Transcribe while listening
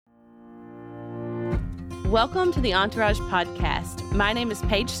Welcome to the Entourage Podcast. My name is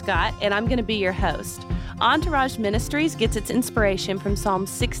Paige Scott, and I'm going to be your host. Entourage Ministries gets its inspiration from Psalm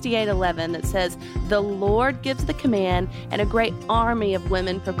 68:11 that says, "The Lord gives the command, and a great army of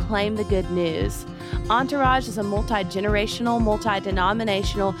women proclaim the good news." Entourage is a multi-generational,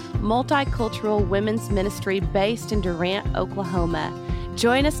 multi-denominational, multicultural women's ministry based in Durant, Oklahoma.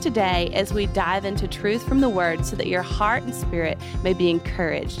 Join us today as we dive into truth from the Word so that your heart and spirit may be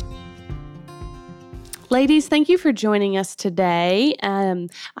encouraged. Ladies, thank you for joining us today.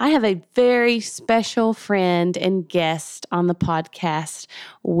 I have a very special friend and guest on the podcast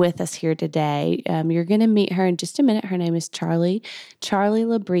with us here today. You're going to meet her in just a minute. Her name is Charlie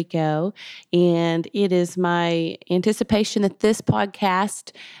Labrico, and it is my anticipation that this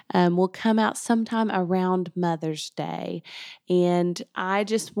podcast will come out sometime around Mother's Day. And I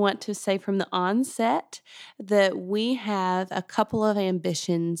just want to say from the onset that we have a couple of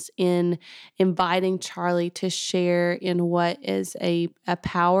ambitions in inviting Charlie to share in what is a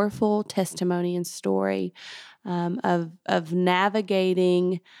powerful testimony and story of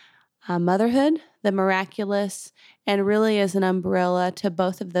navigating motherhood, the miraculous, and really as an umbrella to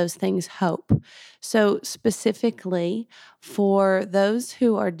both of those things, hope. So specifically for those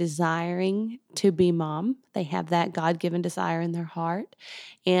who are desiring to be mom, they have that God-given desire in their heart,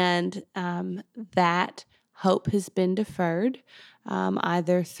 and that hope has been deferred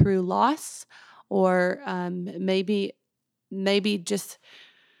either through loss or maybe just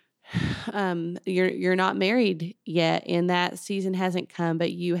you're not married yet and that season hasn't come,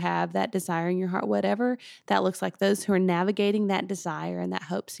 but you have that desire in your heart, whatever that looks like. Those who are navigating that desire and that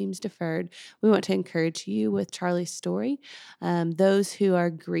hope seems deferred, we want to encourage you with Charlie's story. Those who are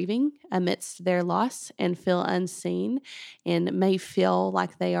grieving amidst their loss and feel unseen and may feel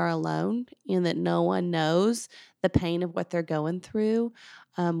like they are alone and that no one knows the pain of what they're going through.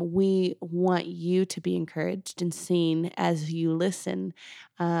 We want you to be encouraged and seen as you listen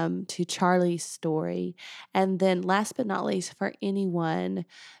to Charlie's story. And then last but not least, for anyone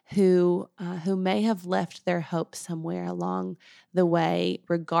who may have left their hope somewhere along the way,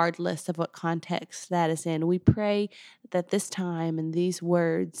 regardless of what context that is in, we pray that this time and these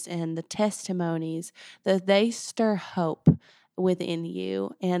words and the testimonies, that they stir hope within you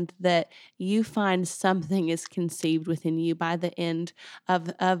and that you find something is conceived within you by the end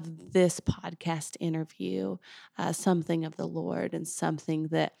of this podcast interview, something of the Lord and something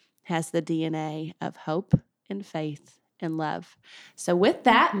that has the DNA of hope and faith and love. So with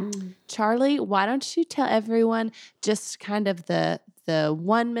that, Charlie, why don't you tell everyone just kind of the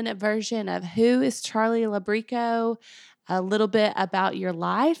 1-minute version of who is Charlie Labrico, a little bit about your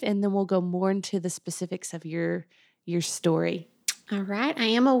life, and then we'll go more into the specifics of your story. All right. I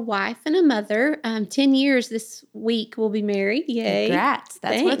am a wife and a mother. 10 years this week we'll be married. Yay. Congrats.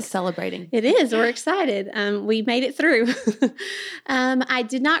 That's what's celebrating. It is. We're excited. We made it through. I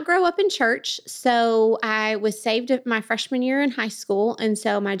did not grow up in church, so I was saved my freshman year in high school. And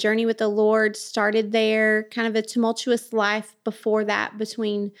so my journey with the Lord started there, kind of a tumultuous life before that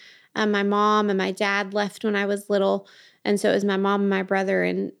between my mom and my dad left when I was little. And so it was my mom and my brother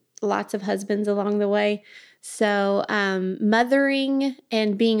and lots of husbands along the way. So mothering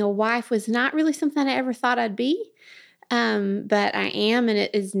and being a wife was not really something I ever thought I'd be, but I am, and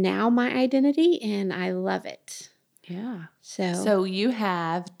it is now my identity, and I love it. Yeah. So you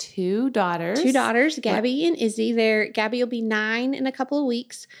have two daughters. Gabby and Izzy. Gabby will be 9 in a couple of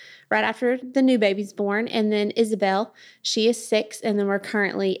weeks, right after the new baby's born, and then Isabel, she is 6, and then we're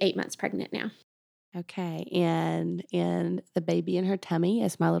currently 8 months pregnant now. Okay, and the baby in her tummy,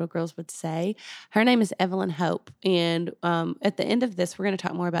 as my little girls would say, her name is Evelyn Hope. And at the end of this, we're going to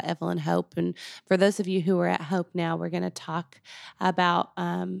talk more about Evelyn Hope. And for those of you who are at Hope now, we're going to talk about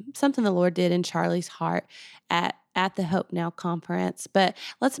something the Lord did in Charlie's heart at the Hope Now conference. But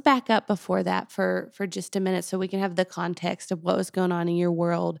let's back up before that for just a minute so we can have the context of what was going on in your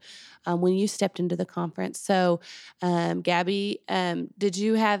world when you stepped into the conference. So, Gabby, did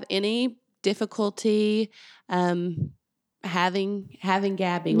you have any difficulty having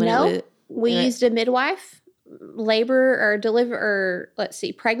Gabby? We used a midwife.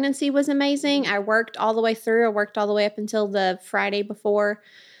 Pregnancy was amazing. I worked all the way through. I worked all the way up until the Friday before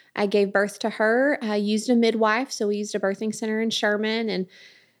I gave birth to her. I used a midwife, so we used a birthing center in Sherman, and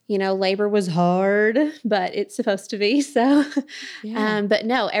labor was hard, but it's supposed to be. So, yeah. But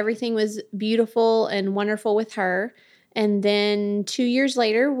no, everything was beautiful and wonderful with her. And then 2 years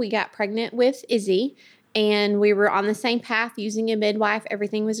later, we got pregnant with Izzy, and we were on the same path using a midwife.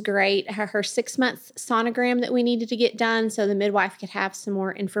 Everything was great. Her 6-month sonogram that we needed to get done so the midwife could have some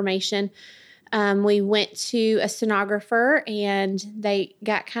more information We went to a sonographer and they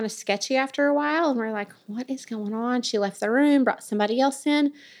got kind of sketchy after a while. And we're like, what is going on? She left the room, brought somebody else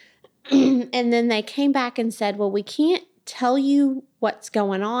in. And then they came back and said, well, we can't tell you what's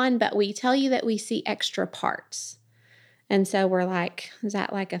going on, but we tell you that we see extra parts. And so we're like, is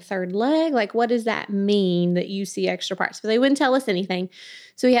that like a third leg? Like, what does that mean that you see extra parts? But they wouldn't tell us anything.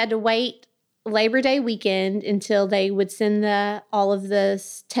 So we had to wait Labor Day weekend until they would send all of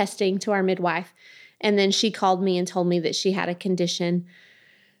this testing to our midwife. And then she called me and told me that she had a condition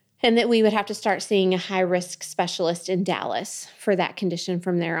and that we would have to start seeing a high-risk specialist in Dallas for that condition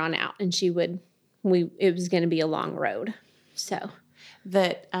from there on out. And it was going to be a long road. So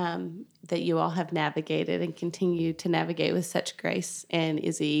that you all have navigated and continue to navigate with such grace. And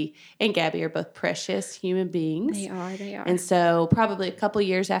Izzy and Gabby are both precious human beings. They are. And so probably a couple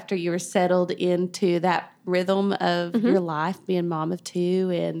years after you were settled into that rhythm of your life, being mom of two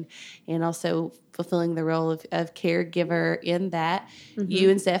and also fulfilling the role of caregiver in that,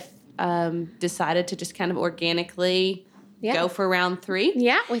 you and Zeph decided to just kind of organically go for round 3.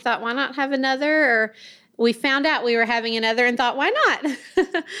 Yeah, we thought, why not have another? Or we found out we were having another and thought, why not?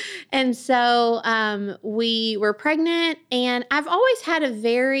 And so we were pregnant, and I've always had a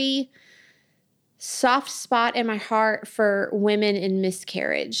very soft spot in my heart for women in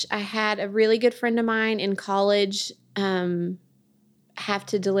miscarriage. I had a really good friend of mine in college have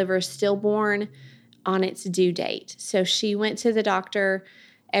to deliver a stillborn on its due date. So she went to the doctor.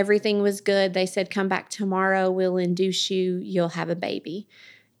 Everything was good. They said, come back tomorrow. We'll induce you. You'll have a baby.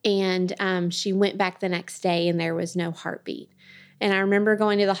 And she went back the next day and there was no heartbeat. And I remember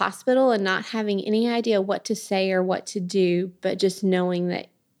going to the hospital and not having any idea what to say or what to do, but just knowing that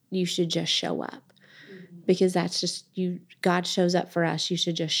you should just show up because that's just you. God shows up for us. You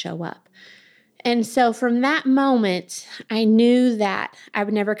should just show up. And so from that moment, I knew that I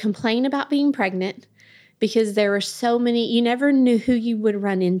would never complain about being pregnant because there were so many, you never knew who you would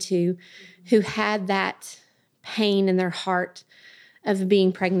run into who had that pain in their heart of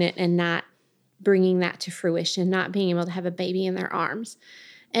being pregnant and not bringing that to fruition, not being able to have a baby in their arms.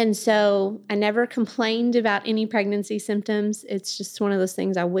 And so I never complained about any pregnancy symptoms. It's just one of those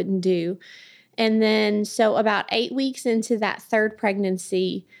things I wouldn't do. And then, so about 8 weeks into that third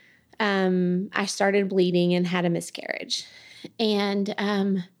pregnancy, I started bleeding and had a miscarriage. And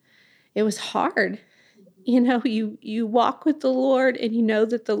it was hard. You know, you walk with the Lord and you know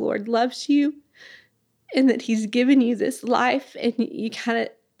that the Lord loves you and that he's given you this life, and you kind of,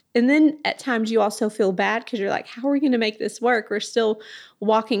 and then at times you also feel bad because you're like, how are we going to make this work? We're still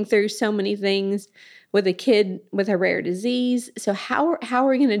walking through so many things with a kid with a rare disease. So how are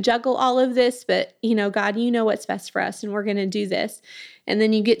we going to juggle all of this? But, you know, God, you know what's best for us, and we're going to do this. And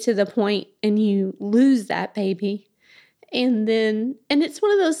then you get to the point and you lose that baby. And it's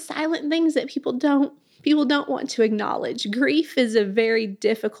one of those silent things that people don't want to acknowledge. Grief is a very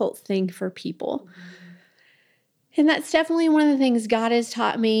difficult thing for people. And that's definitely one of the things God has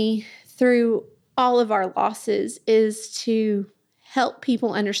taught me through all of our losses is to help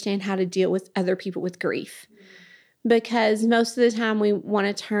people understand how to deal with other people with grief. Because most of the time we want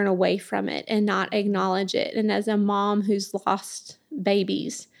to turn away from it and not acknowledge it. And as a mom who's lost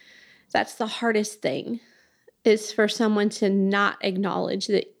babies, that's the hardest thing, is for someone to not acknowledge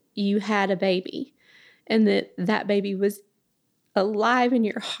that you had a baby and that baby was alive in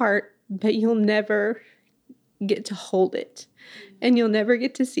your heart, but you'll never get to hold it, and you'll never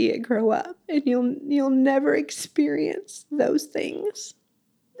get to see it grow up, and you'll never experience those things.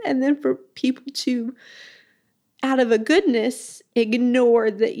 And then for people to, out of a goodness,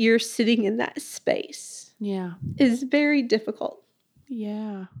 ignore that you're sitting in that space, is very difficult.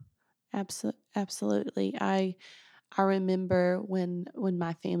 Yeah, absolutely. I remember when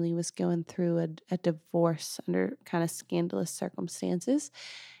my family was going through a divorce under kind of scandalous circumstances,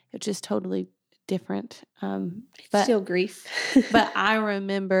 which is totally different. But still grief. But I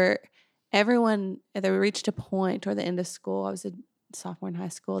remember everyone, they reached a point toward the end of school, I was a sophomore in high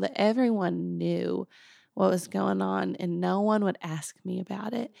school, that everyone knew what was going on and no one would ask me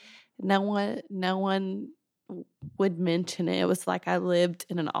about it. No one would mention it. It was like I lived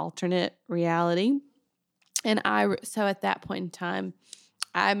in an alternate reality. And so at that point in time,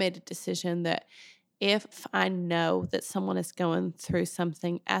 I made a decision that if I know that someone is going through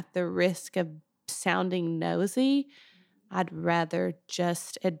something, at the risk of sounding nosy, I'd rather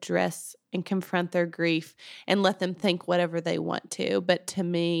just address and confront their grief and let them think whatever they want to. But to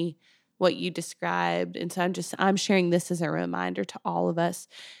me, what you described, and so I'm sharing this as a reminder to all of us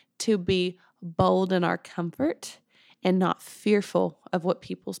to be bold in our comfort and not fearful of what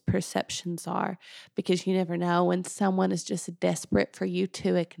people's perceptions are, because you never know when someone is just desperate for you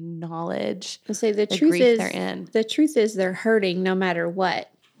to acknowledge And so the truth grief they're in. the truth is they're hurting no matter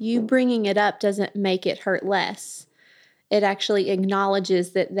what. You bringing it up doesn't make it hurt less. It actually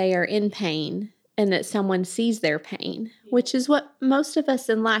acknowledges that they are in pain and that someone sees their pain, which is what most of us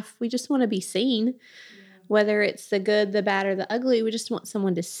in life, we just want to be seen. Whether it's the good, the bad, or the ugly, we just want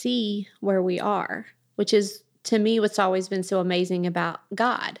someone to see where we are, which is, to me, what's always been so amazing about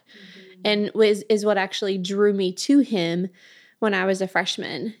God. And is what actually drew me to him when I was a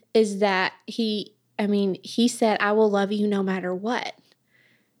freshman, is that he said, I will love you no matter what.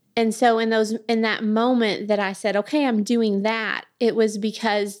 And so in that moment that I said, okay, I'm doing that, it was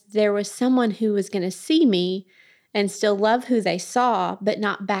because there was someone who was going to see me and still love who they saw, but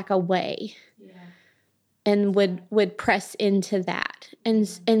not back away. And would press into that.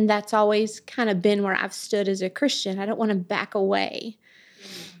 And that's always kind of been where I've stood as a Christian. I don't want to back away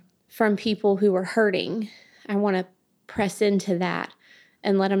from people who are hurting. I want to press into that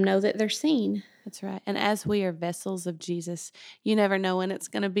and let them know that they're seen. That's right. And as we are vessels of Jesus, you never know when it's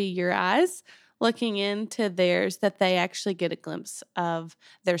going to be your eyes looking into theirs that they actually get a glimpse of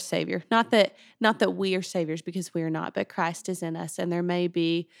their Savior. Not that we are saviors, because we are not, but Christ is in us, and there may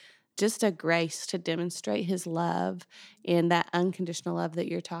be just a grace to demonstrate his love and that unconditional love that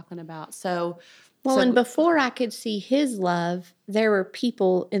you're talking about. And before I could see his love, there were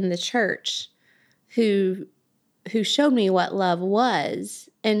people in the church who showed me what love was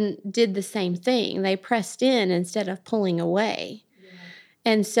and did the same thing. They pressed in instead of pulling away. Yeah.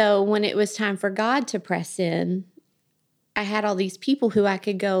 And so when it was time for God to press in, I had all these people who I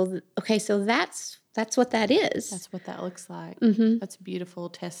could go, okay, so that's what that is. That's what that looks like. Mm-hmm. That's a beautiful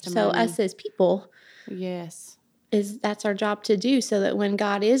testimony. So us as people, yes, that's our job to do, so that when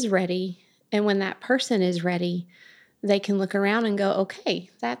God is ready and when that person is ready, they can look around and go, okay,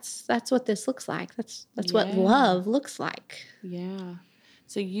 that's what this looks like. That's what love looks like. Yeah.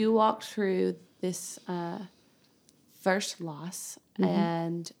 So you walked through this first loss,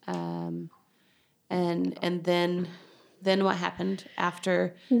 mm-hmm. and then what happened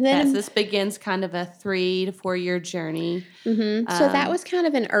after that? So this begins kind of a 3 to 4 year journey. Mm-hmm. So that was kind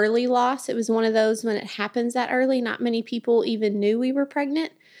of an early loss. It was one of those, when it happens that early, not many people even knew we were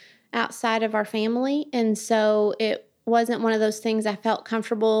pregnant outside of our family. And so it wasn't one of those things I felt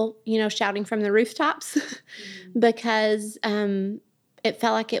comfortable, shouting from the rooftops mm-hmm. because it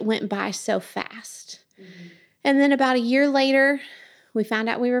felt like it went by so fast. Mm-hmm. And then about a year later, we found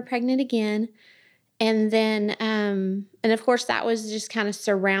out we were pregnant again. And then, and of course, that was just kind of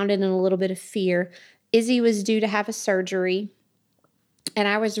surrounded in a little bit of fear. Izzy was due to have a surgery, and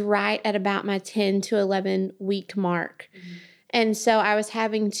I was right at about my 10 to 11 week mark. Mm-hmm. And so I was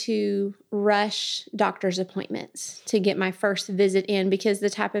having to rush doctor's appointments to get my first visit in, because the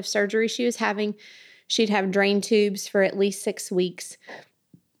type of surgery she was having, she'd have drain tubes for at least 6 weeks.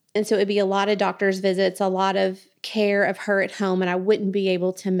 And so it'd be a lot of doctor's visits, a lot of care of her at home, and I wouldn't be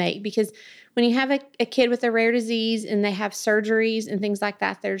able to make, because when you have a kid with a rare disease and they have surgeries and things like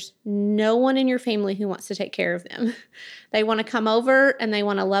that, there's no one in your family who wants to take care of them. They want to come over and they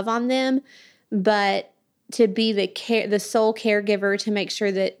want to love on them, but to be the sole caregiver to make sure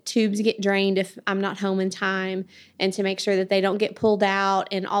that tubes get drained if I'm not home in time, and to make sure that they don't get pulled out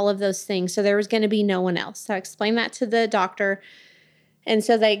and all of those things. So there was going to be no one else. So I explained that to the doctor. And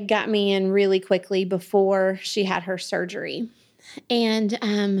so they got me in really quickly before she had her surgery. And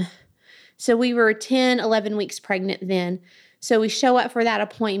so we were 10, 11 weeks pregnant then. So we show up for that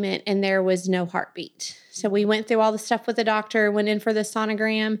appointment and there was no heartbeat. So we went through all the stuff with the doctor, went in for the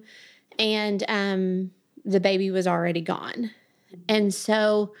sonogram, and the baby was already gone. And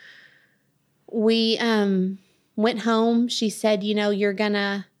so we went home. She said,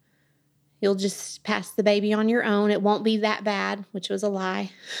 you'll just pass the baby on your own. It won't be that bad, which was a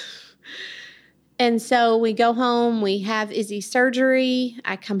lie. And so we go home, we have Izzy's surgery.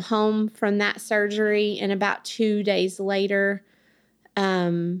 I come home from that surgery, and about 2 days later,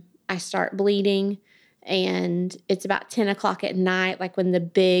 I start bleeding, and it's about 10 o'clock at night, like when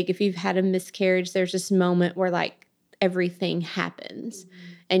if you've had a miscarriage, there's this moment where like everything happens, mm-hmm.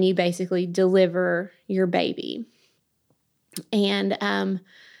 and you basically deliver your baby. And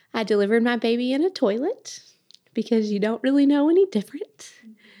I delivered my baby in a toilet, because you don't really know any different.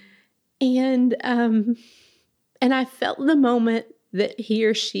 And I felt the moment that he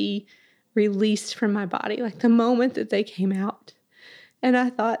or she released from my body, like the moment that they came out. And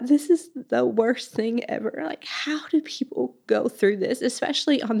I thought, this is the worst thing ever. Like, how do people go through this,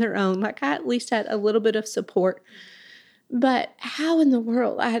 especially on their own? Like, I at least had a little bit of support. But how in the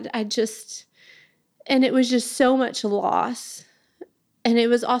world? And it was just so much loss. And it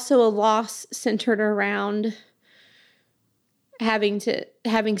was also a loss centered around having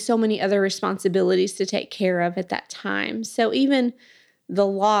so many other responsibilities to take care of at that time. So even the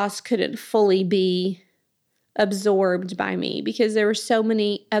loss couldn't fully be absorbed by me because there were so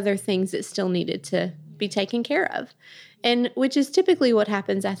many other things that still needed to be taken care of. And which is typically what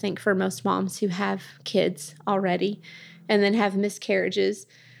happens, I think, for most moms who have kids already and then have miscarriages,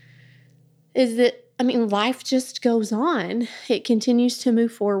 is that, I mean, life just goes on. It continues to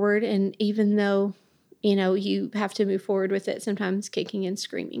move forward. And even though, you have to move forward with it, sometimes kicking and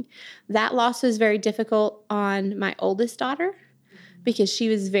screaming. That loss was very difficult on my oldest daughter because she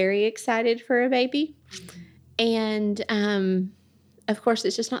was very excited for a baby. And, of course,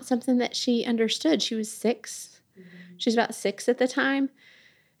 it's just not something that she understood. She was 6. She was about 6 at the time.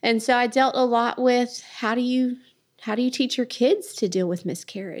 And so I dealt a lot with how do you teach your kids to deal with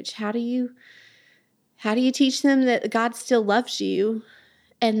miscarriage? How do you teach them that God still loves you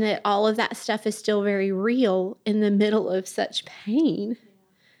and that all of that stuff is still very real in the middle of such pain?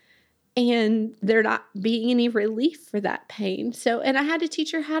 And there not being any relief for that pain. So, and I had to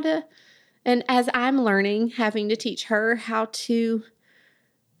teach her and as I'm learning, having to teach her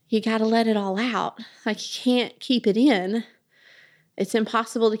you got to let it all out. Like, you can't keep it in. It's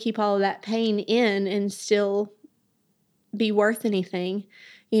impossible to keep all of that pain in and still be worth anything.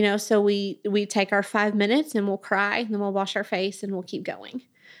 So we take our 5 minutes and we'll cry, and then we'll wash our face and we'll keep going.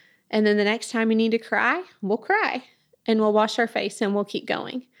 And then the next time we need to cry, we'll cry and we'll wash our face and we'll keep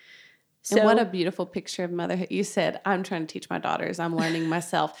going. So, and what a beautiful picture of motherhood. You said, I'm trying to teach my daughters. I'm learning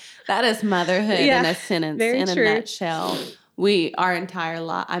myself. That is motherhood in a sentence, in a nutshell. Our entire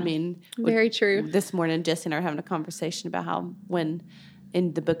life. I mean, very true. This morning, Jesse and I were having a conversation about how when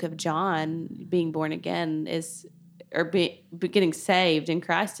in the book of John, being born again getting saved in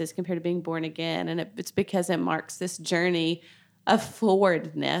Christ is compared to being born again. And it's because it marks this journey of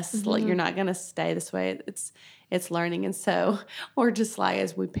forwardness. Mm-hmm. Like, you're not going to stay this way. It's learning. And so, or just like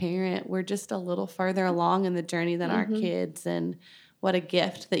as we parent, we're just a little further along in the journey than our kids. And what a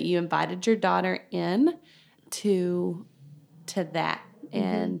gift that you invited your daughter in to that.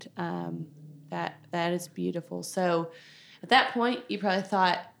 And that is beautiful. So at that point, you probably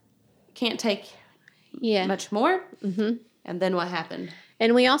thought, can't take much more. Mm-hmm. And then what happened?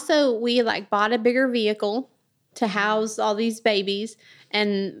 And we bought a bigger vehicle to house all these babies.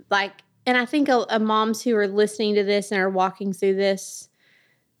 And I think a moms who are listening to this and are walking through this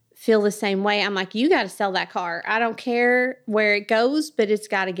feel the same way. I'm like, you got to sell that car. I don't care where it goes, but it's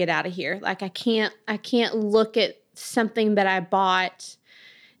got to get out of here. Like, I can't look at something that I bought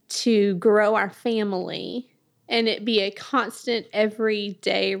to grow our family and it be a constant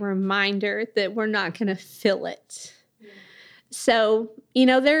everyday reminder that we're not going to fill it. Yeah. So,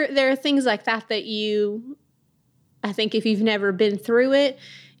 there are things like that I think if you've never been through it,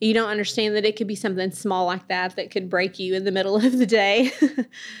 you don't understand that it could be something small like that could break you in the middle of the day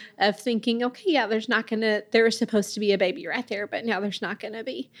of thinking, okay, yeah, there was supposed to be a baby right there, but now there's not going to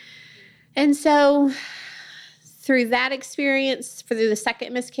be. And so through that experience, through the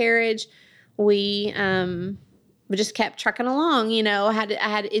second miscarriage, we just kept trucking along. I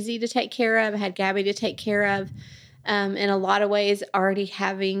had Izzy to take care of. I had Gabby to take care of. In a lot of ways, already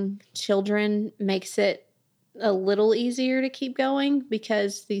having children makes it a little easier to keep going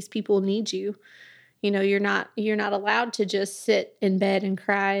because these people need you. You're not allowed to just sit in bed and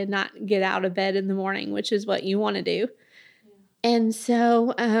cry and not get out of bed in the morning, which is what you want to do. Yeah. And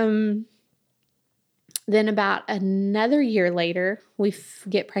so, then about another year later, we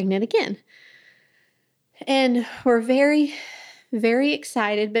get pregnant again. And we're very, very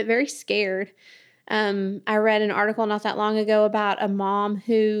excited, but very scared. I read an article not that long ago about a mom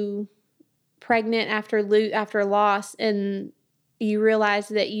who pregnant after loss, and you realize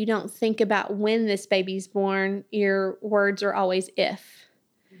that you don't think about when this baby's born. Your words are always if.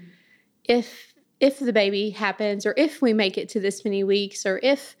 Mm-hmm. If the baby happens, or if we make it to this many weeks, or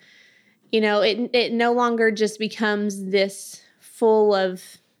if, it no longer just becomes this full of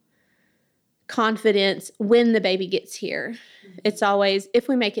confidence when the baby gets here. Mm-hmm. It's always if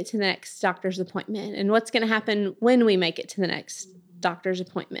we make it to the next doctor's appointment, and what's going to happen when we make it to the next doctor's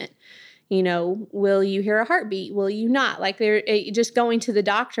appointment. Will you hear a heartbeat? Will you not? Just going to the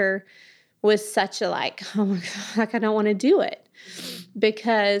doctor was such a oh my God, I don't want to do it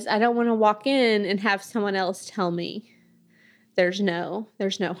because I don't want to walk in and have someone else tell me there's no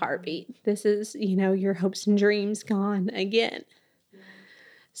heartbeat. This is, your hopes and dreams gone again.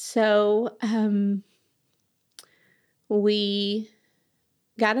 So, we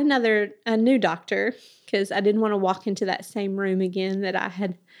got a new doctor because I didn't want to walk into that same room again that I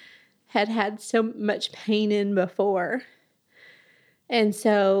had had so much pain in before. And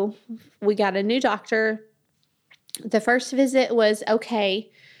so we got a new doctor. The first visit was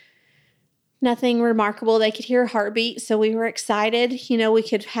okay. Nothing remarkable. They could hear a heartbeat, so we were excited. You know, we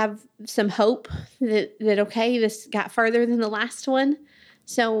could have some hope that okay, this got further than the last one,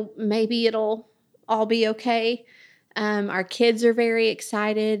 so maybe it'll all be okay. Our kids are very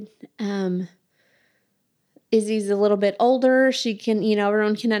excited. Izzy's a little bit older. She can,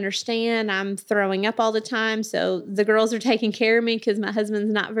 everyone can understand. I'm throwing up all the time. So the girls are taking care of me because my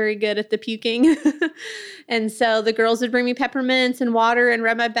husband's not very good at the puking. And so the girls would bring me peppermints and water and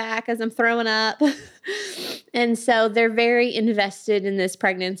rub my back as I'm throwing up. And so they're very invested in this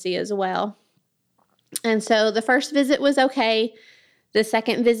pregnancy as well. And so the first visit was okay. The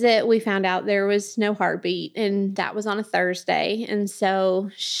second visit, we found out there was no heartbeat, and that was on a Thursday. And so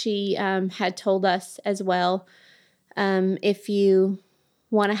she had told us as well, if you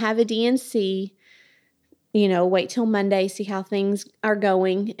want to have a D&C, wait till Monday, see how things are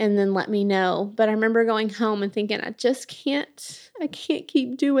going, and then let me know. But I remember going home and thinking, I can't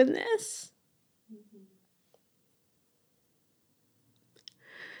keep doing this.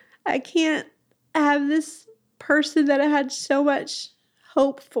 I can't have this person that I had so much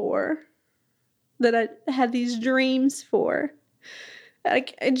hope for, that I had these dreams for. I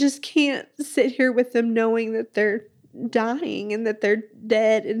just can't sit here with them knowing that they're dying and that they're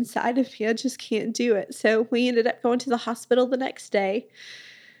dead inside of me. I just can't do it. So we ended up going to the hospital the next day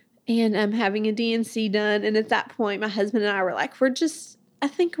and having a D&C done. And at that point, my husband and I were like, I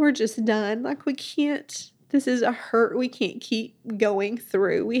think we're just done. Like, we can't, this is a hurt we can't keep going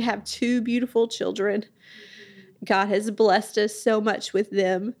through. We have 2 beautiful children. God has blessed us so much with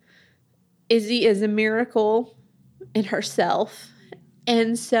them. Izzy is a miracle in herself.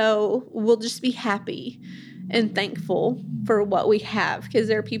 And so we'll just be happy and thankful for what we have, because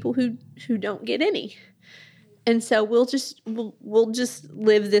there are people who don't get any. And so we'll just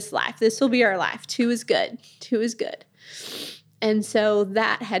live this life. This will be our life. 2 is good. 2 is good. And so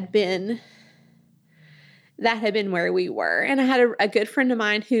that had been where we were. And I had a good friend of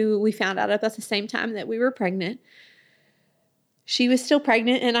mine who we found out about the same time that we were pregnant. She was still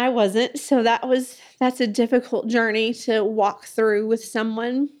pregnant and I wasn't. So that's a difficult journey to walk through with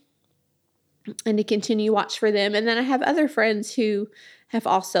someone and to continue watch for them. And then I have other friends who have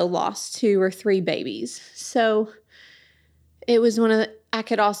also lost 2 or 3 babies. So it was I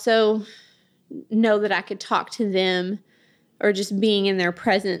could also know that I could talk to them, or just being in their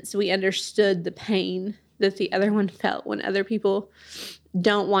presence, we understood the pain that the other one felt when other people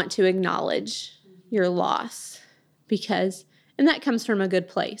don't want to acknowledge your loss, and that comes from a good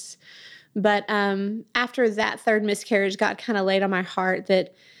place. But after that third miscarriage, God kind of laid on my heart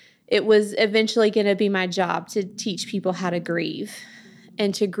that it was eventually going to be my job to teach people how to grieve,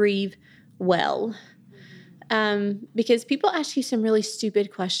 and to grieve well. Because people ask you some really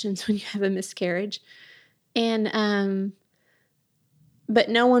stupid questions when you have a miscarriage. And but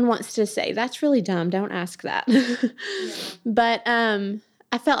no one wants to say, that's really dumb, don't ask that. Yeah. But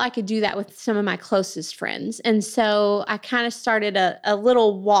I felt I could do that with some of my closest friends. And so I kind of started a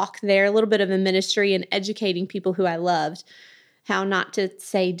little walk there, a little bit of a ministry, in educating people who I loved how not to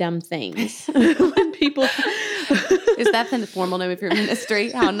say dumb things. When people... Is that the formal name of your ministry?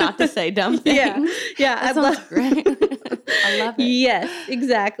 How not to say dumb things? Yeah. That sounds great. I love it. Yes,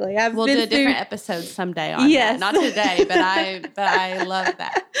 exactly. We'll do a different episode someday on that. Not today, but I love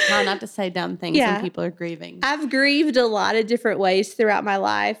that. How not to say dumb things when people are grieving. I've grieved a lot of different ways throughout my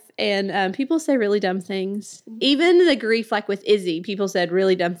life, and people say really dumb things. Even the grief, like with Izzy, people said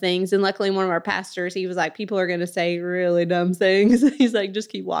really dumb things. And luckily, one of our pastors, he was like, people are going to say really dumb things. He's like,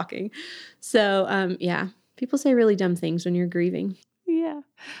 just keep walking. So, people say really dumb things when you're grieving. Yeah.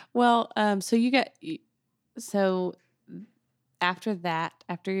 Well, so after that,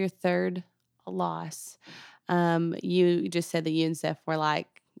 after your third loss, you just said that you and Steph were like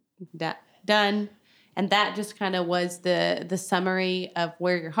done. And that just kind of was the summary of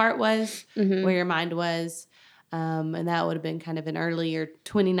where your heart was, where your mind was. And that would have been kind of an earlier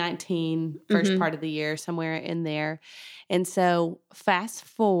 2019, first part of the year, somewhere in there. And so fast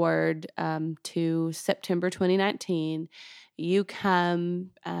forward to September 2019, you come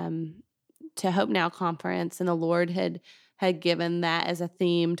to Hope Now Conference, and the Lord had given that as a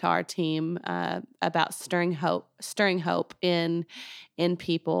theme to our team about stirring hope in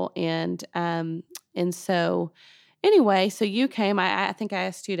people. And so anyway, so you came, I think I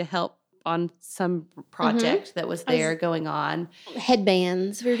asked you to help on some Mm-hmm. project that was there going on.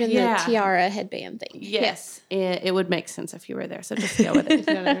 Headbands. We were doing Yeah. the tiara headband thing. Yes, it would make sense if you were there. So just go with it if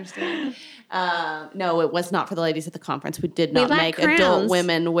you don't understand. No, it was not for the ladies at the conference. We did not like make adult crowns.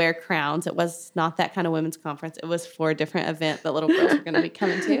 women wear crowns. It was not that kind of women's conference. It was for a different event that little girls were going to be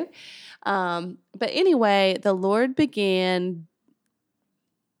coming to. But anyway, the Lord began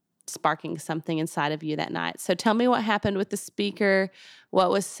sparking something inside of you that night. So tell me what happened with the speaker,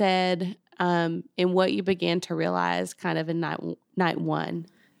 what was said, and what you began to realize kind of in night one.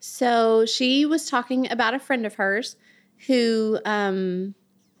 So she was talking about a friend of hers who, and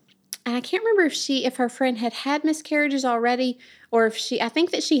I can't remember if her friend had miscarriages already, or I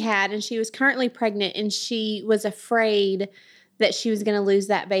think that she had, and she was currently pregnant, and she was afraid that she was going to lose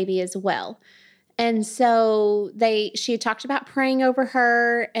that baby as well. And so she had talked about praying over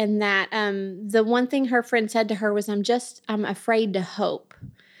her, and that the one thing her friend said to her was, I'm afraid to hope.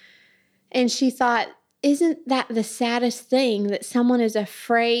 And she thought, isn't that the saddest thing, that someone is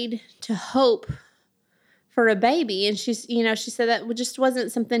afraid to hope for a baby? And she said that just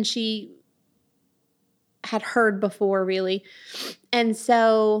wasn't something she had heard before, really. And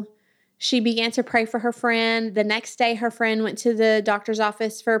so she began to pray for her friend. The next day, her friend went to the doctor's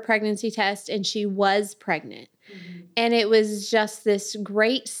office for a pregnancy test, and she was pregnant. Mm-hmm. And it was just this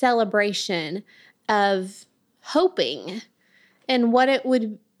great celebration of hoping and what it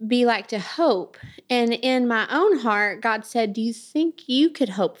would be like to hope. And in my own heart, God said, do you think you could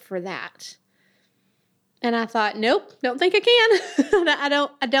hope for that? And I thought, nope, don't think I can.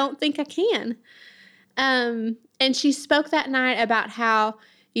 I don't think I can. And she spoke that night about how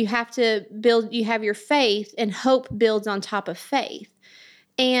you have your faith, and hope builds on top of faith.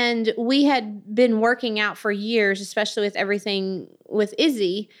 And we had been working out for years, especially with everything with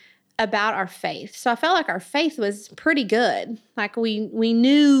Izzy, about our faith. So I felt like our faith was pretty good. Like we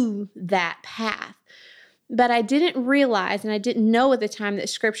knew that path. But I didn't realize, and I didn't know at the time, that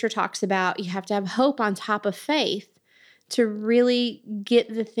Scripture talks about you have to have hope on top of faith to really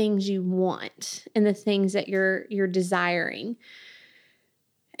get the things you want and the things that you're desiring.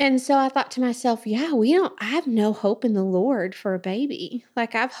 And so I thought to myself, I have no hope in the Lord for a baby.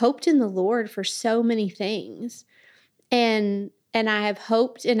 Like, I've hoped in the Lord for so many things. And I have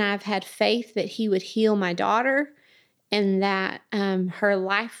hoped, and I've had faith that He would heal my daughter, and that her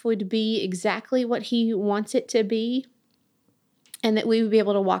life would be exactly what He wants it to be, and that we would be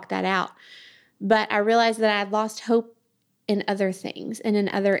able to walk that out. But I realized that I had lost hope in other things and in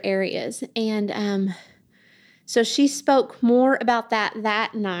other areas. And so she spoke more about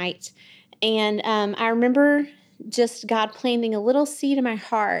that night. And I remember just God planting a little seed in my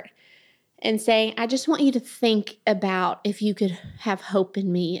heart and saying, I just want you to think about if you could have hope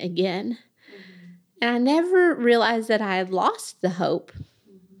in me again. Mm-hmm. And I never realized that I had lost the hope.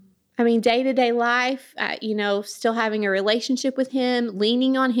 Mm-hmm. I mean, day-to-day life, still having a relationship with Him,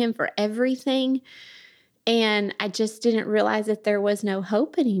 leaning on Him for everything. And I just didn't realize that there was no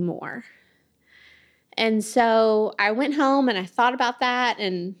hope anymore. And so I went home and I thought about that,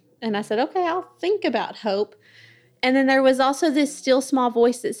 and I said, okay, I'll think about hope. And then there was also this still small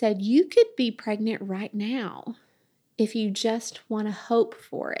voice that said, you could be pregnant right now if you just want to hope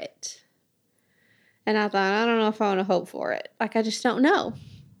for it. And I thought, I don't know if I want to hope for it. Like, I just don't know.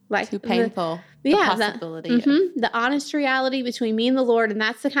 Like, too painful. The possibility. The honest reality between me and the Lord, and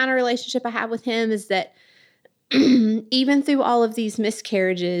that's the kind of relationship I have with Him, is that even through all of these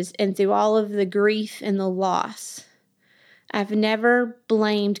miscarriages and through all of the grief and the loss, I've never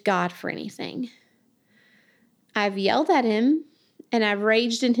blamed God for anything. I've yelled at Him, and I've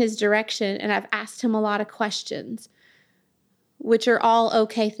raged in His direction, and I've asked Him a lot of questions, which are all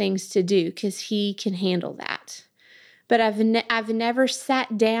okay things to do because He can handle that. But I've never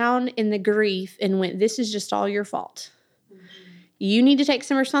sat down in the grief and went, this is just all your fault. Mm-hmm. You need to take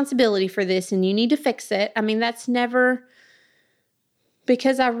some responsibility for this, and you need to fix it. I mean, that's never,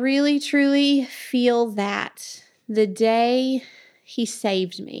 because I really, truly feel that the day He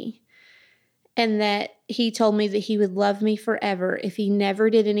saved me, and that He told me that He would love me forever if He never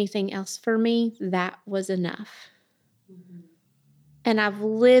did anything else for me, that was enough. Mm-hmm. And I've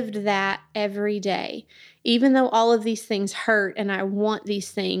lived that every day. Even though all of these things hurt, and I want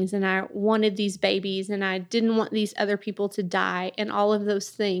these things, and I wanted these babies, and I didn't want these other people to die, and all of those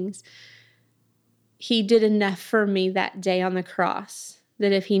things, He did enough for me that day on the cross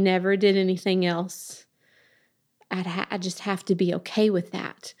that if He never did anything else, I just have to be okay with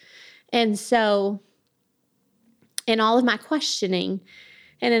that. And so in all of my questioning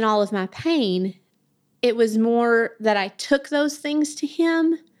and in all of my pain, it was more that I took those things to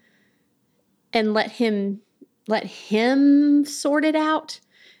Him and let him sort it out,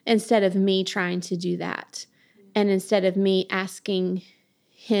 instead of me trying to do that. And instead of me asking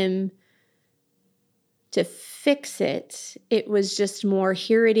him to fix it, it was just more,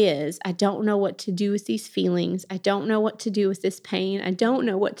 here it is. I don't know what to do with these feelings. I don't know what to do with this pain. I don't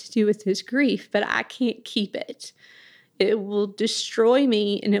know what to do with this grief, but I can't keep it. It will destroy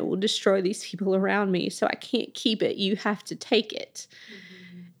me and it will destroy these people around me. So I can't keep it. You have to take it.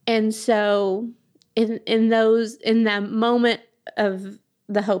 Mm-hmm. And so in that moment of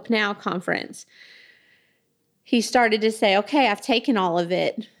the Hope Now conference, he started to say, okay, I've taken all of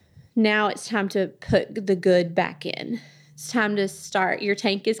it. Now it's time to put the good back in. It's time to start. Your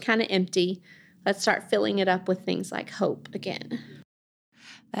tank is kind of empty. Let's start filling it up with things like hope again.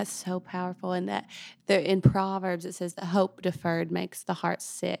 That's so powerful. And that in Proverbs, it says that hope deferred makes the heart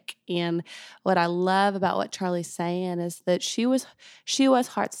sick. And what I love about what Charlie's saying is that she was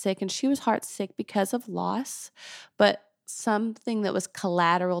heart sick, and she was heart sick because of loss. But something that was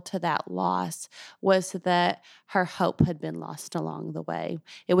collateral to that loss was that her hope had been lost along the way.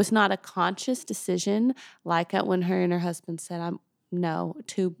 It was not a conscious decision, like when her and her husband said, no,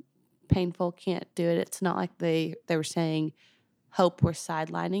 too painful, can't do it. It's not like they were saying, hope we're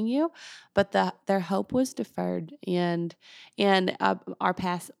sidelining you, but their hope was deferred. And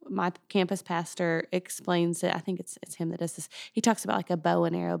my campus pastor explains it. I think it's him that does this. He talks about like a bow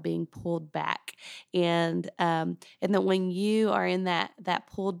and arrow being pulled back, and that when you are in that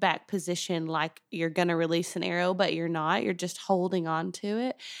pulled back position, like you're going to release an arrow, but you're not. You're just holding on to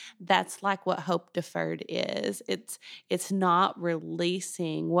it. That's like what hope deferred is. It's not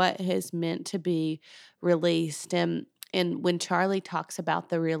releasing what is meant to be released. And when Charlie talks about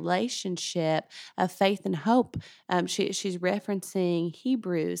the relationship of faith and hope, she's referencing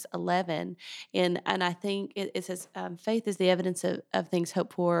Hebrews 11. And I think it says faith is the evidence of things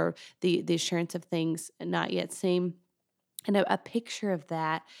hoped for, the assurance of things not yet seen. And a picture of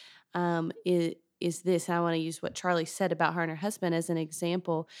that is this. And I want to use what Charlie said about her and her husband as an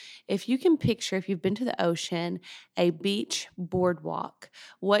example. If you can picture, if you've been to the ocean, a beach boardwalk,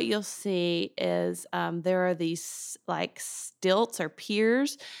 what you'll see is there are these like stilts or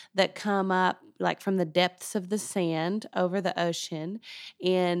piers that come up like from the depths of the sand over the ocean.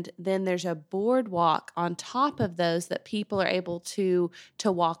 And then there's a boardwalk on top of those that people are able to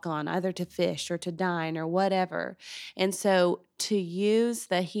walk on, either to fish or to dine or whatever. And so to use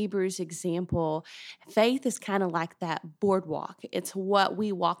the Hebrews example, faith is kind of like that boardwalk. It's what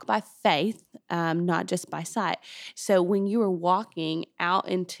we walk by faith, not just by sight. So when you are walking out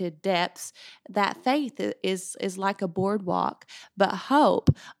into depths, that faith is like a boardwalk, but hope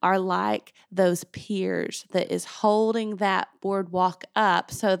are like those piers that is holding that boardwalk up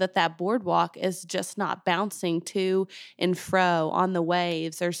so that boardwalk is just not bouncing to and fro on the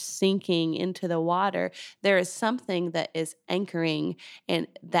waves or sinking into the water. There is something that is anchoring in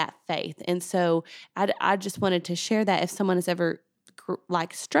that faith. And so I just wanted to share that if someone has ever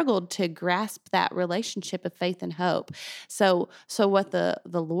struggled to grasp that relationship of faith and hope. So what the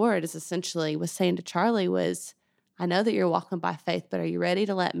Lord is essentially was saying to Charlie was, I know that you're walking by faith, but are you ready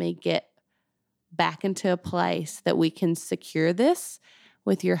to let me get back into a place that we can secure this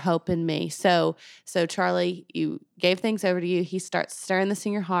with your hope in me? So Charlie, you gave things over to you. He starts stirring this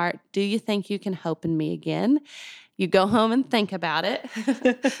in your heart. Do you think you can hope in me again? You go home and think about it.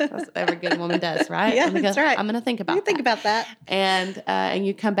 That's what every good woman does, right? Yeah, that's right. I'm going to think about you think about that. And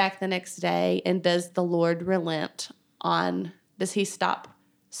you come back the next day, and does the Lord relent on, does he stop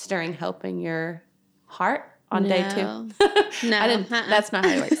stirring hope in your heart on day 2? No. That's not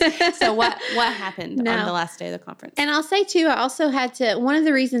how it works. So what happened on the last day of the conference? And I'll say too, I also had to, one of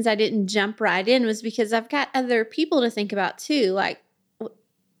the reasons I didn't jump right in was because I've got other people to think about too. Like,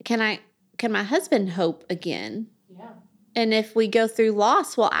 can my husband hope again? Yeah. And if we go through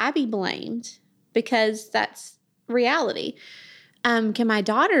loss, will I be blamed? Because that's reality. Can my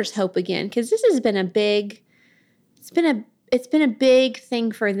daughters hope again? Because this has been it's been a big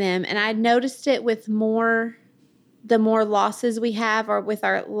thing for them. And I noticed it with the more losses we have, or with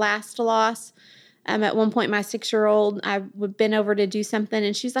our last loss. At one point, my 6-year-old, I would been over to do something,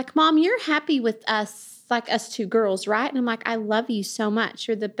 and she's like, Mom, you're happy with us, like us 2 girls, right? And I'm like, I love you so much.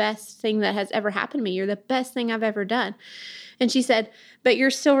 You're the best thing that has ever happened to me. You're the best thing I've ever done. And she said, but you're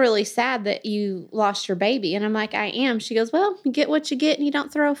still really sad that you lost your baby. And I'm like, I am. She goes, well, you get what you get and you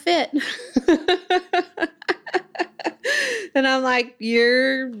don't throw a fit. And I'm like,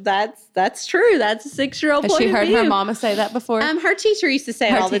 that's true. That's a 6-year-old point of view. Has she heard her mama say that before? Her teacher used to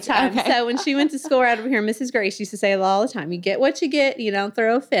say it all the time. Okay. So when she went to school right over here, Mrs. Grace used to say it all the time. You get what you get, you don't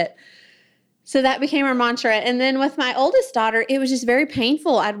throw a fit. So that became our mantra. And then with my oldest daughter, it was just very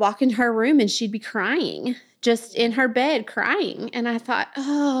painful. I'd walk into her room and she'd be crying just in her bed crying. And I thought,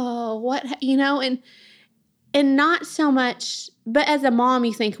 oh, what, and not so much, but as a mom,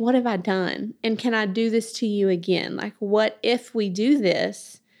 you think, what have I done? And can I do this to you again? Like, what if we do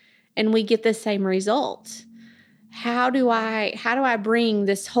this and we get the same result? How do I bring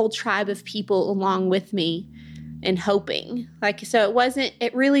this whole tribe of people along with me and hoping? Like, so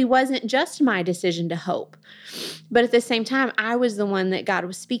it really wasn't just my decision to hope, but at the same time, I was the one that God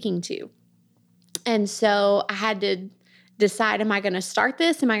was speaking to. And so I had to decide, am I going to start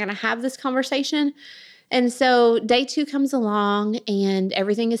this? Am I going to have this conversation? And so day 2 comes along and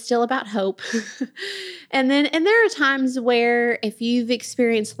everything is still about hope. And there are times where if you've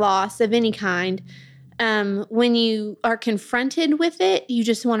experienced loss of any kind, when you are confronted with it, you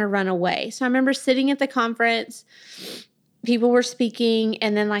just want to run away. So I remember sitting at the conference, people were speaking,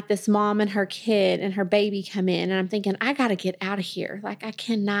 and then like this mom and her kid and her baby come in, and I'm thinking, I got to get out of here. Like, I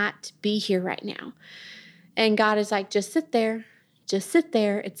cannot be here right now. And God is like, just sit there. Just sit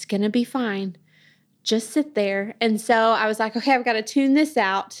there. It's going to be fine. Just sit there. And so I was like, okay, I've got to tune this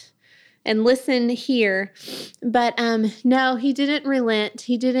out and listen here. But no, he didn't relent.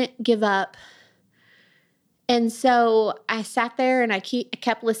 He didn't give up. And so I sat there and I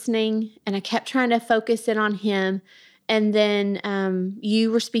kept listening, and I kept trying to focus in on him. And then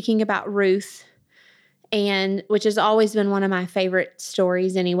you were speaking about Ruth, and which has always been one of my favorite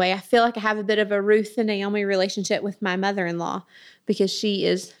stories anyway. I feel like I have a bit of a Ruth and Naomi relationship with my mother-in-law because she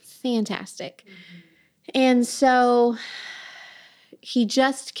is fantastic. Mm-hmm. And so he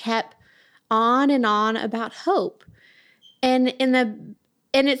just kept on and on about hope. And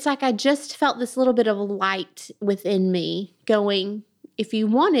it's like I just felt this little bit of light within me going, if you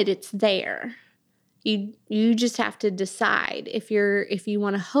want it, it's there. You just have to decide if you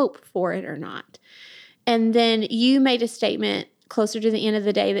want to hope for it or not. And then you made a statement closer to the end of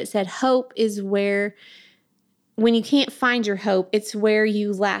the day that said, hope is where, when you can't find your hope, it's where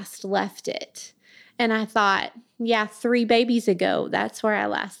you last left it. And I thought, yeah, 3 babies ago, that's where I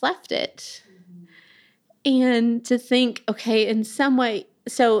last left it. Mm-hmm. And to think, okay, in some way,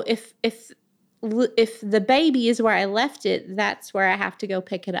 so if the baby is where I left it, that's where I have to go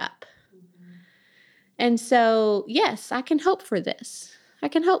pick it up. Mm-hmm. And so, yes, I can hope for this. I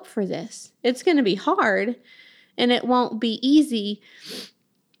can hope for this. It's going to be hard, and it won't be easy,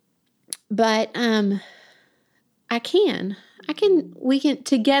 but we can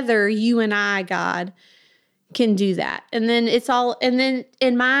together, you and I, God, can do that. And then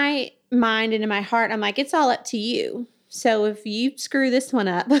in my mind and in my heart, I'm like, it's all up to you. So if you screw this one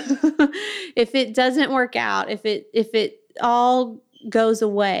up, if it doesn't work out, if it all goes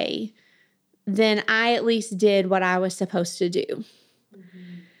away, then I at least did what I was supposed to do.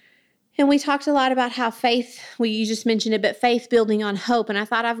 Mm-hmm. And we talked a lot about how faith, you just mentioned it, but faith building on hope. And I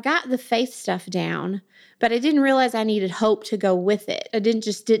thought, I've got the faith stuff down, but I didn't realize I needed hope to go with it. I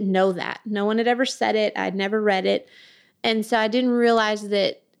didn't know that. No one had ever said it. I'd never read it. And so I didn't realize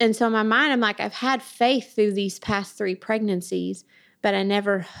that. And so in my mind, I'm like, I've had faith through these past 3 pregnancies, but I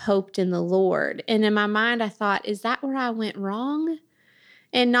never hoped in the Lord. And in my mind, I thought, is that where I went wrong?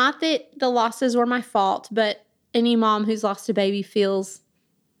 And not that the losses were my fault, but any mom who's lost a baby feels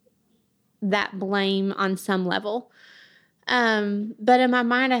that blame on some level. But in my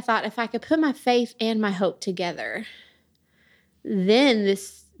mind, I thought, if I could put my faith and my hope together, then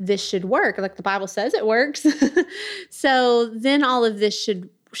this should work. Like the Bible says it works. So then all of this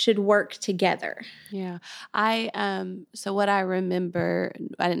should work together. Yeah. So what I remember,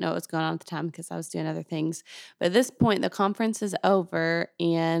 I didn't know what was going on at the time because I was doing other things. But at this point, the conference is over,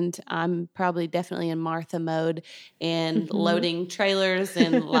 and I'm probably definitely in Martha mode and loading trailers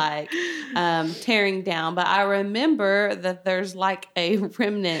and tearing down. But I remember that there's like a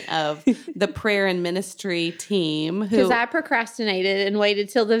remnant of the prayer and ministry team. Because I procrastinated and waited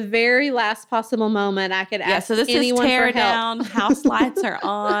till the very last possible moment I could ask anyone for help. So this is tear down. House lights are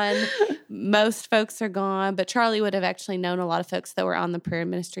on. Most folks are gone, but Charlie would have actually known a lot of folks that were on the prayer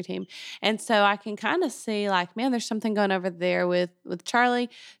ministry team. And so I can kind of see like, man, there's something going over there with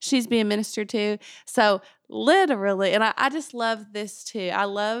Charlie. She's being ministered to. So literally, and I just love this too. I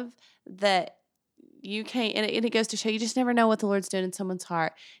love that you came, and it goes to show you just never know what the Lord's doing in someone's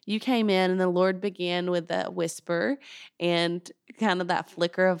heart. You came in and the Lord began with a whisper and kind of that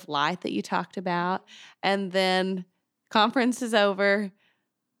flicker of light that you talked about. And then conference is over.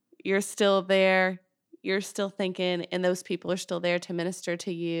 You're still there. You're still thinking, and those people are still there to minister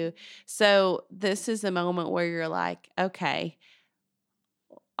to you. So this is a moment where you're like, okay,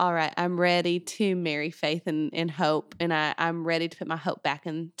 all right, I'm ready to marry faith and hope, and I'm ready to put my hope back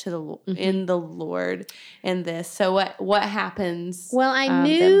into in the Lord in this. So what happens? Well, I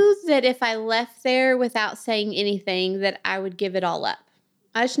knew that if I left there without saying anything, that I would give it all up.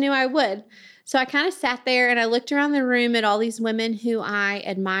 I just knew I would. So I kind of sat there and I looked around the room at all these women who I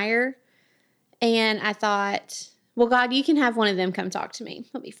admire, and I thought, well, God, you can have one of them come talk to me.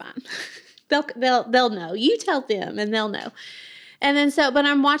 It'll be fine. They'll know. You tell them, and they'll know. And then but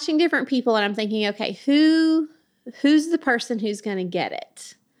I'm watching different people, and I'm thinking, okay, who's the person who's going to get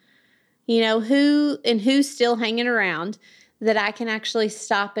it? You know, who's still hanging around that I can actually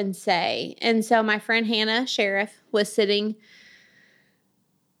stop and say. And so my friend Hannah Sheriff was sitting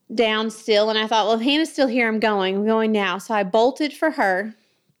down still, and I thought, well, if Hannah's still here, I'm going now. So I bolted for her.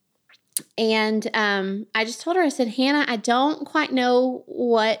 And I just told her, I said, Hannah, I don't quite know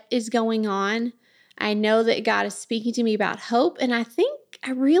what is going on. I know that God is speaking to me about hope, and I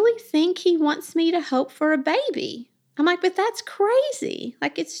really think he wants me to hope for a baby. I'm like, but that's crazy.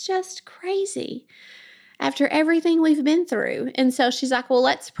 Like, it's just crazy after everything we've been through. And so she's like, well,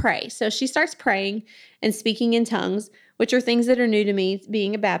 let's pray. So she starts praying and speaking in tongues, which are things that are new to me,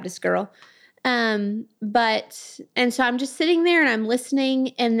 being a Baptist girl. And so I'm just sitting there and I'm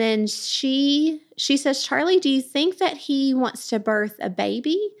listening. And then she says, Charlie, do you think that he wants to birth a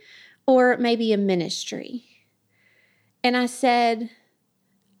baby or maybe a ministry? And I said,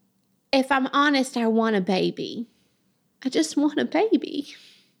 if I'm honest, I want a baby. I just want a baby.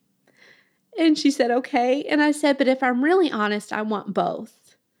 And she said, okay. And I said, but if I'm really honest, I want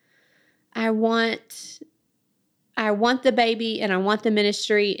both. I want the baby and I want the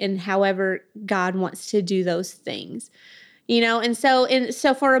ministry, and however God wants to do those things, you know? And so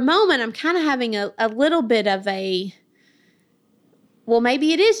for a moment, I'm kind of having a little bit of well,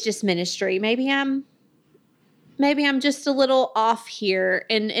 maybe it is just ministry. Maybe I'm just a little off here,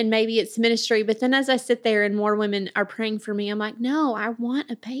 and maybe it's ministry. But then as I sit there and more women are praying for me, I'm like, no, I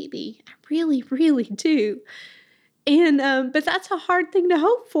want a baby. I really, really do. And, but that's a hard thing to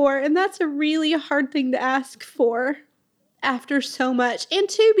hope for. And that's a really hard thing to ask for after so much. And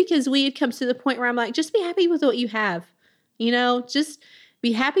two, because we had come to the point where I'm like, just be happy with what you have, you know, just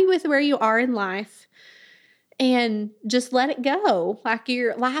be happy with where you are in life and just let it go. Like,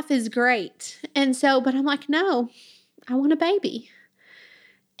 your life is great. And so, but I'm like, no, I want a baby.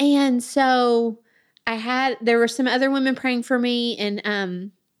 And so there were some other women praying for me,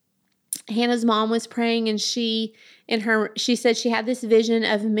 and, Hannah's mom was praying, and she said she had this vision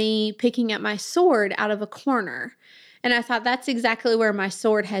of me picking up my sword out of a corner. And I thought, that's exactly where my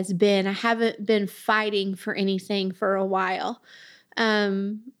sword has been. I haven't been fighting for anything for a while.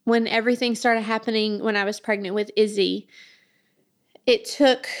 When everything started happening when I was pregnant with Izzy, it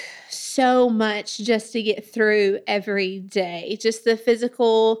took so much just to get through every day. Just the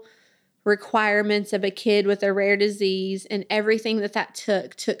physical requirements of a kid with a rare disease and everything that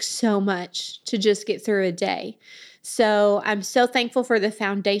took so much to just get through a day. So I'm so thankful for the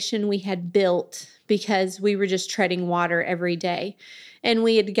foundation we had built, because we were just treading water every day, and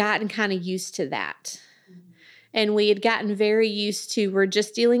we had gotten kind of used to that. And we had gotten very used to, we're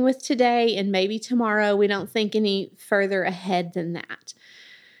just dealing with today and maybe tomorrow. We don't think any further ahead than that.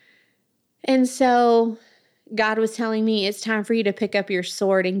 And so God was telling me, it's time for you to pick up your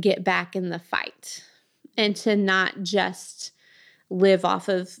sword and get back in the fight, and to not just live off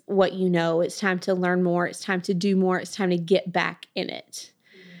of what you know. It's time to learn more. It's time to do more. It's time to get back in it.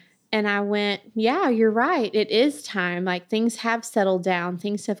 Yes. And I went, yeah, you're right. It is time. Like, things have settled down.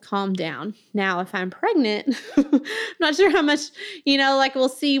 Things have calmed down. Now, if I'm pregnant, I'm not sure how much, like, we'll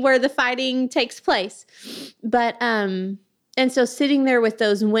see where the fighting takes place. But, and so sitting there with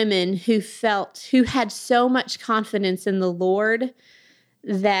those women who had so much confidence in the Lord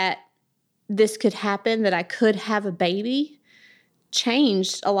that this could happen, that I could have a baby,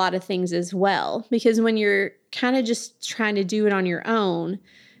 changed a lot of things as well. Because when you're kind of just trying to do it on your own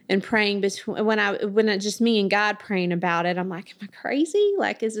and praying when it's just me and God praying about it, I'm like, am I crazy?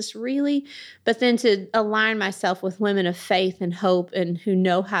 Like, is this really? But then to align myself with women of faith and hope and who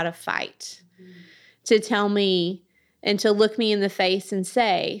know how to fight, to tell me and to look me in the face and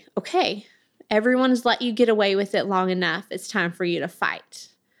say, okay, everyone's let you get away with it long enough. It's time for you to fight.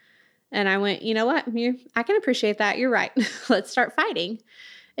 And I went, you know what? I can appreciate that. You're right. Let's start fighting.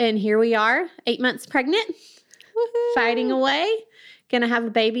 And here we are, 8 months pregnant, woohoo, fighting away. Going to have a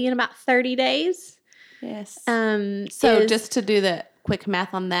baby in about 30 days. Yes. So just to do the quick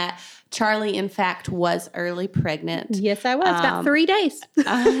math on that, Charlie, in fact, was early pregnant. Yes, I was. About 3 days.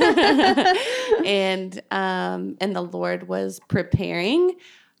 And the Lord was preparing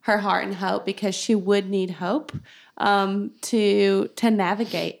her heart and hope, because she would need hope to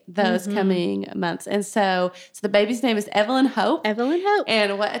navigate those coming months. And so the baby's name is Evelyn Hope. Evelyn Hope.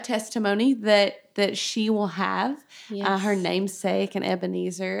 And what a testimony that she will have, Yes. her namesake and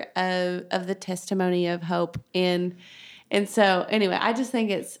Ebenezer, of the testimony of hope. And so anyway, I just think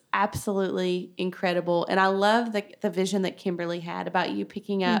it's absolutely incredible. And I love the vision that Kimberly had about you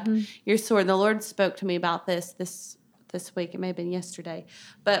picking up your sword. And the Lord spoke to me about this week. It may have been yesterday.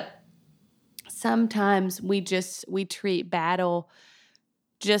 But sometimes we treat battle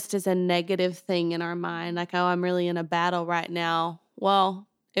just as a negative thing in our mind. Like, oh, I'm really in a battle right now. Well,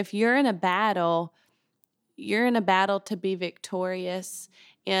 if you're in a battle, you're in a battle to be victorious.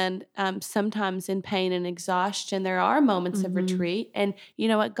 And sometimes in pain and exhaustion, there are moments of retreat. And you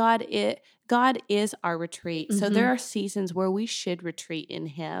know what? God is our retreat. So there are seasons where we should retreat in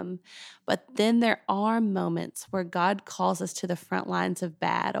Him. But then there are moments where God calls us to the front lines of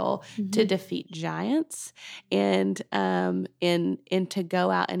battle to defeat giants and to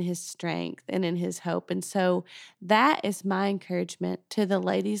go out in His strength and in His hope. And so that is my encouragement to the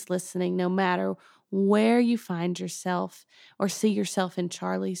ladies listening, no matter where you find yourself or see yourself in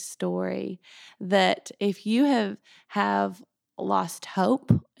Charlie's story, that if you have lost hope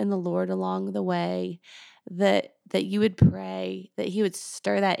in the Lord along the way, that you would pray that He would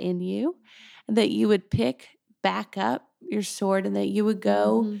stir that in you, and that you would pick back up your sword, and that you would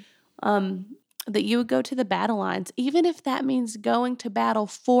go to the battle lines, even if that means going to battle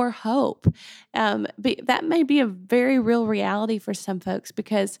for hope. That may be a very real reality for some folks,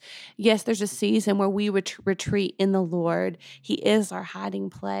 because yes, there's a season where we would retreat in the Lord. He is our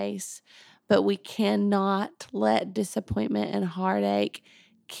hiding place, but we cannot let disappointment and heartache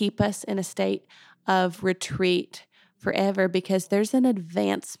keep us in a state of retreat forever, because there's an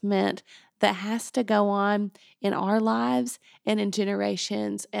advancement that has to go on in our lives and in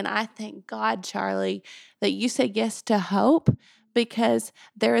generations. And I thank God, Charlie, that you say yes to hope, because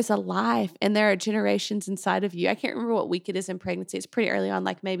there is a life and there are generations inside of you. I can't remember what week it is in pregnancy. It's pretty early on,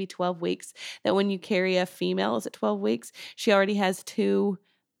 like maybe 12 weeks, that when you carry a female, is it 12 weeks? She already has 2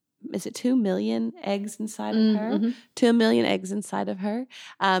 million eggs inside of her? 2 million eggs inside of her.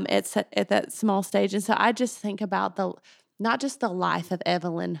 It's at that small stage. And so I just think about not just the life of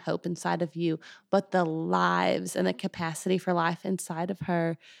Evelyn Hope inside of you, but the lives and the capacity for life inside of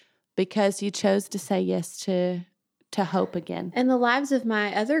her, because you chose to say yes to hope again. And the lives of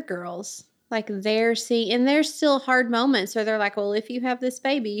my other girls, like and there's still hard moments where they're like, well, if you have this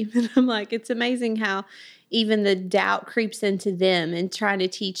baby, and I'm like, it's amazing how even the doubt creeps into them and trying to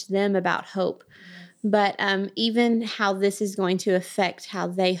teach them about hope. But even how this is going to affect how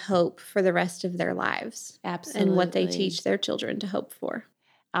they hope for the rest of their lives. Absolutely. And what they teach their children to hope for.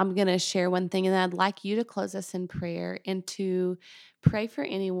 I'm going to share one thing, and I'd like you to close us in prayer and to pray for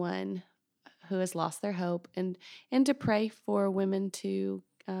anyone who has lost their hope, and to pray for women to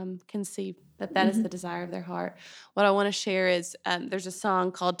conceive that is the desire of their heart. What I want to share is there's a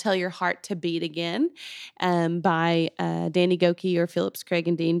song called "Tell Your Heart to Beat Again" by Danny Gokey or Phillips Craig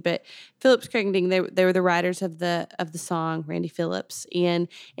and Dean. But Phillips Craig and Dean, they were the writers of the song, Randy Phillips, and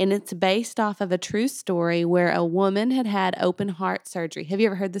it's based off of a true story where a woman had open heart surgery. Have you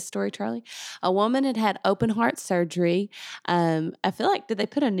ever heard this story, Charlie? A woman had open heart surgery. I feel like, did they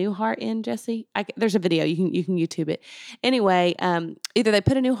put a new heart in, Jesse? There's a video, you can YouTube it. Anyway, either they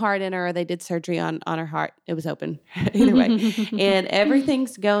put a new heart in her or they did surgery on her heart. It was open. Either way. And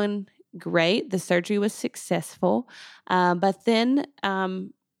everything's going great. The surgery was successful. But then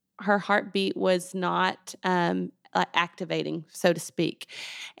her heartbeat was not activating, so to speak.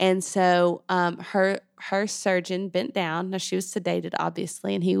 And so her surgeon bent down. Now, she was sedated,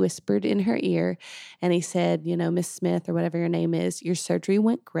 obviously, and he whispered in her ear, and he said, Miss Smith, or whatever your name is, your surgery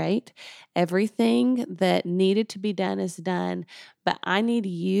went great. Everything that needed to be done is done, but I need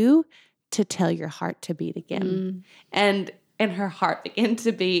you to tell your heart to beat again. And her heart began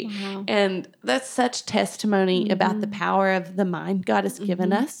to beat. Wow. And that's such testimony about the power of the mind God has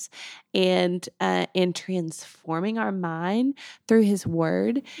given us, and in transforming our mind through His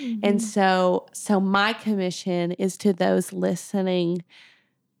Word. And so my commission is to those listening,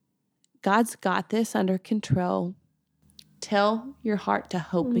 God's got this under control. Tell your heart to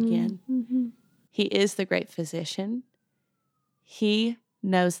hope again. He is the great physician. He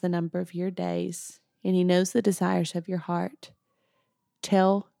knows the number of your days, and He knows the desires of your heart.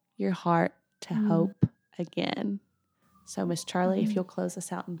 Tell your heart to hope again. So, Miss Charlie, if you'll close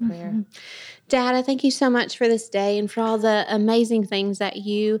us out in prayer. Dad, I thank you so much for this day and for all the amazing things that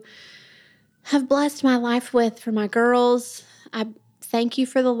you have blessed my life with for my girls. I thank you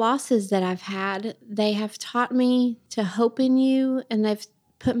for the losses that I've had. They have taught me to hope in you, and they've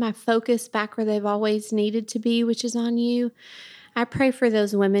put my focus back where they've always needed to be, which is on you. I pray for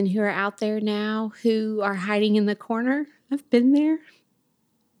those women who are out there now who are hiding in the corner. I've been there.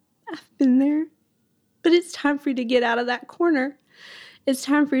 But it's time for you to get out of that corner. It's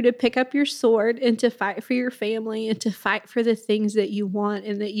time for you to pick up your sword and to fight for your family and to fight for the things that you want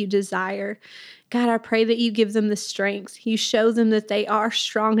and that you desire. God, I pray that you give them the strength. You show them that they are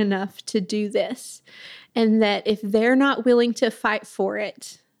strong enough to do this, and that if they're not willing to fight for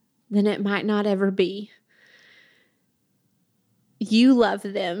it, then it might not ever be. You love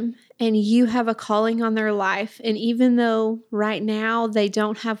them and you have a calling on their life. And even though right now they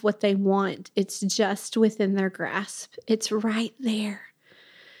don't have what they want, it's just within their grasp. It's right there.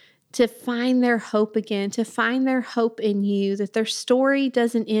 To find their hope again, to find their hope in you, that their story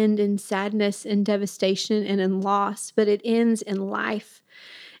doesn't end in sadness and devastation and in loss, but it ends in life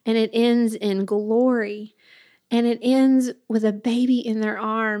and it ends in glory and it ends with a baby in their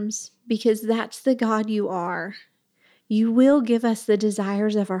arms, because that's the God you are. You will give us the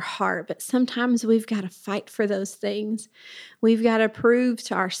desires of our heart, but sometimes we've got to fight for those things. We've got to prove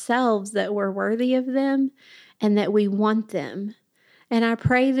to ourselves that we're worthy of them and that we want them. And I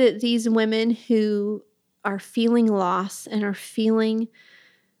pray that these women who are feeling lost and are feeling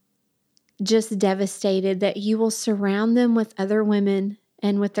just devastated, that you will surround them with other women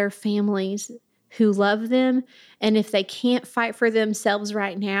and with their families who love them. And if they can't fight for themselves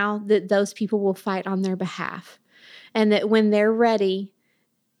right now, that those people will fight on their behalf. And that when they're ready,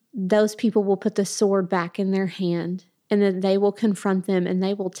 those people will put the sword back in their hand, and that they will confront them and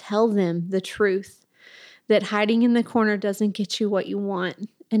they will tell them the truth, that hiding in the corner doesn't get you what you want,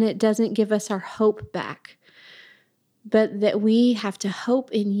 and it doesn't give us our hope back, but that we have to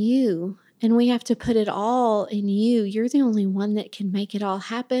hope in you, and we have to put it all in you. You're the only one that can make it all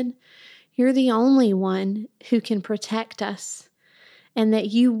happen. You're the only one who can protect us, and that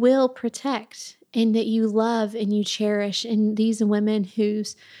you will protect, and that you love and you cherish. And these women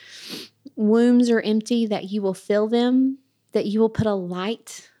whose wombs are empty, that you will fill them, that you will put a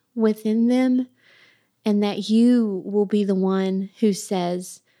light within them, and that you will be the one who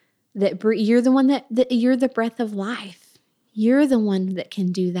says that you're the one that you're the breath of life. You're the one that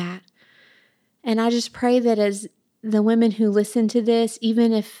can do that. And I just pray that as the women who listen to this,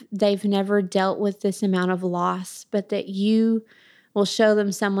 even if they've never dealt with this amount of loss, but that you will show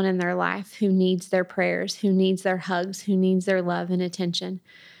them someone in their life who needs their prayers, who needs their hugs, who needs their love and attention.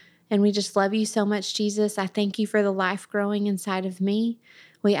 And we just love you so much, Jesus. I thank you for the life growing inside of me.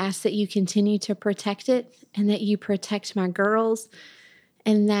 We ask that you continue to protect it, and that you protect my girls,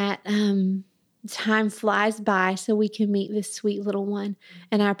 and that time flies by so we can meet this sweet little one.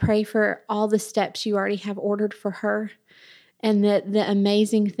 And I pray for all the steps you already have ordered for her, and that the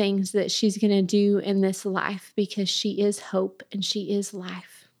amazing things that she's going to do in this life, because she is hope and she is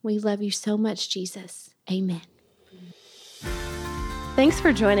life. We love you so much, Jesus. Amen. Thanks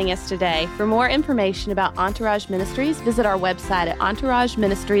for joining us today. For more information about Entourage Ministries, visit our website at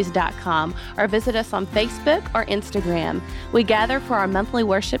entourageministries.com or visit us on Facebook or Instagram. We gather for our monthly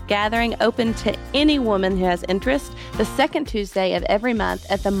worship gathering open to any woman who has interest the second Tuesday of every month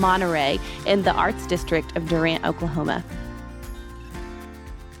at the Monterey in the Arts District of Durant, Oklahoma.